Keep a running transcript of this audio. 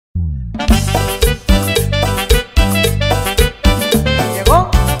Llegó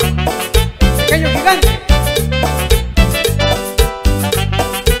el pequeño gigante.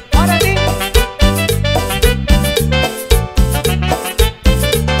 Para ti.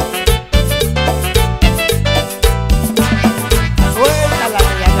 Suelta la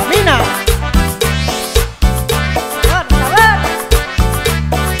bella camina. A ver.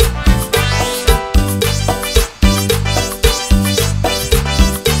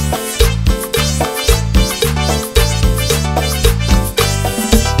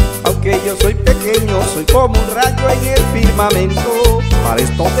 Aunque yo soy pequeño, soy como un rayo en el firmamento. Para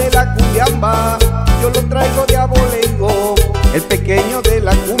esto de la cumbiamba, yo lo traigo de abolengo. El pequeño de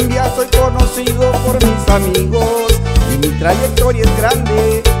la cumbia, soy conocido por mis amigos. Y mi trayectoria es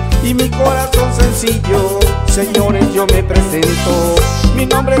grande y mi corazón sencillo. Señores, yo me presento. Mi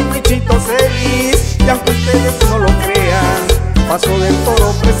nombre es Wichito Celis, y aunque ustedes no lo crean, paso del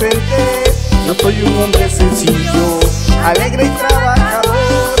toro presente. Yo soy un hombre sencillo, alegre y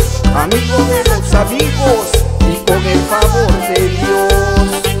trabajador, amigo de los amigos y con el favor de Dios.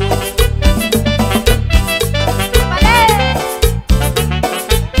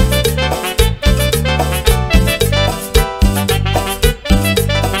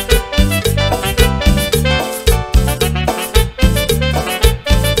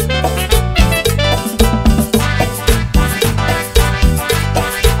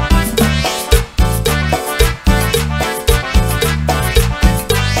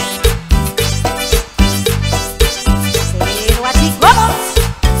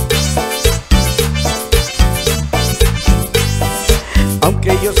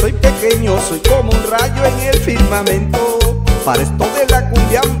 Aunque yo soy pequeño, soy como un rayo en el firmamento. Para esto de la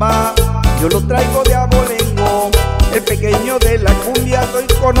cumbiamba, yo lo traigo de abolengo. El pequeño de la cumbia, soy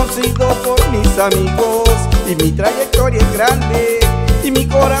conocido por mis amigos. Y mi trayectoria es grande y mi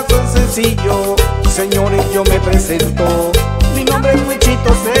corazón sencillo. Señores, yo me presento. Mi nombre es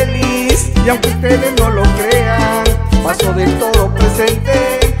Wichito Celis, y aunque ustedes no lo crean, paso del toro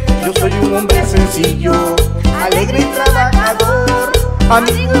presente. Yo soy un hombre sencillo, alegre y trabajador,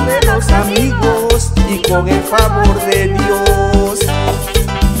 amigo de los amigos y con el favor de Dios.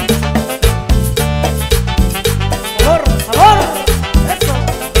 Sabor, sabor. Eso.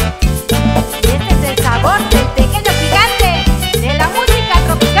 Y este es el sabor del pequeño gigante de la música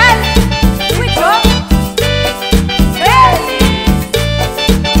tropical.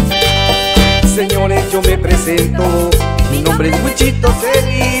 Celis. Señores, yo me presento. Mi nombre es Wichito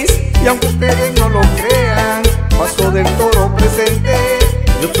Celis, y aunque ustedes no lo crean, paso del toro presente.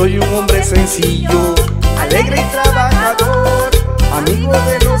 Yo soy un hombre sencillo, alegre y trabajador, amigo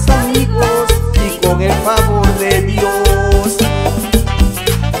de los amigos y con el favor de Dios.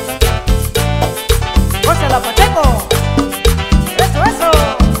 ¡Gózala, Pacheco! ¡Eso, eso!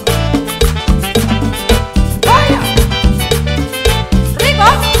 ¡Vaya! ¡Rico!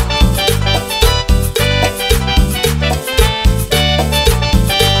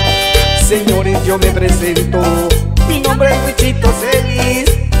 Señores, yo me presento. Mi nombre es Wichito Celis,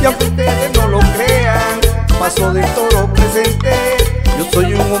 y aunque ustedes no lo crean, paso del toro presente. Yo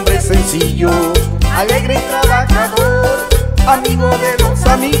soy un hombre sencillo, alegre y trabajador, amigo de los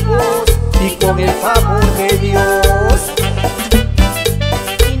amigos